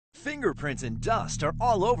Fingerprints and dust are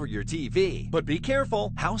all over your TV. But be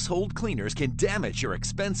careful, household cleaners can damage your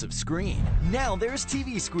expensive screen. Now there's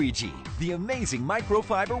TV Squeegee, the amazing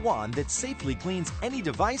microfiber wand that safely cleans any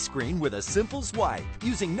device screen with a simple swipe,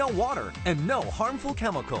 using no water and no harmful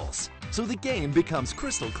chemicals. So the game becomes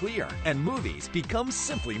crystal clear and movies become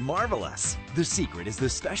simply marvelous. The secret is the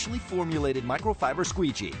specially formulated microfiber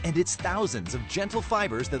squeegee and its thousands of gentle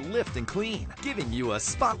fibers that lift and clean, giving you a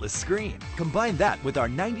spotless screen. Combine that with our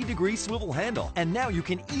 90-degree swivel handle, and now you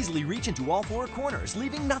can easily reach into all four corners,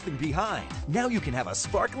 leaving nothing behind. Now you can have a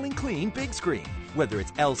sparkling clean big screen, whether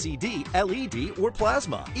it's LCD, LED, or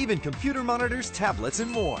plasma, even computer monitors, tablets,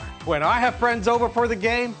 and more. When I have friends over for the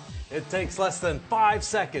game, it takes less than 5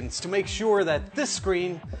 seconds to make sure that this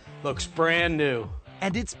screen looks brand new.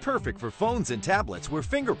 And it's perfect for phones and tablets where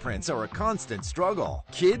fingerprints are a constant struggle.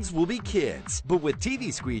 Kids will be kids, but with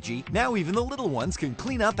TV Squeegee, now even the little ones can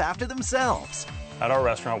clean up after themselves. At our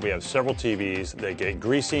restaurant, we have several TVs that get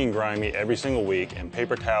greasy and grimy every single week, and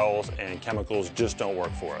paper towels and chemicals just don't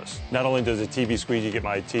work for us. Not only does the TV Squeegee get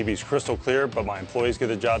my TVs crystal clear, but my employees get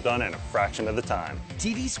the job done in a fraction of the time.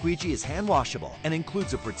 TV Squeegee is hand washable and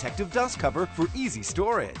includes a protective dust cover for easy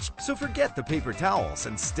storage. So forget the paper towels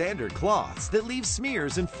and standard cloths that leave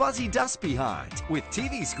smears and fuzzy dust behind. With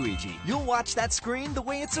TV Squeegee, you'll watch that screen the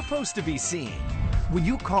way it's supposed to be seen. When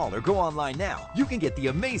you call or go online now, you can get the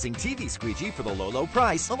amazing TV Squeegee for the low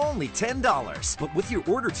price of only $10. But with your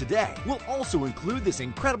order today, we'll also include this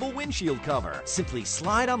incredible windshield cover. Simply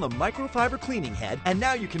slide on the microfiber cleaning head, and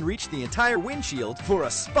now you can reach the entire windshield for a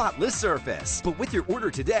spotless surface. But with your order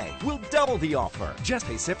today, we'll double the offer. Just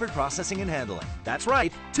pay separate processing and handling. That's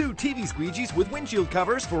right, 2 TV Squeegees with windshield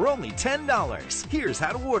covers for only $10. Here's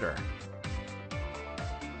how to order.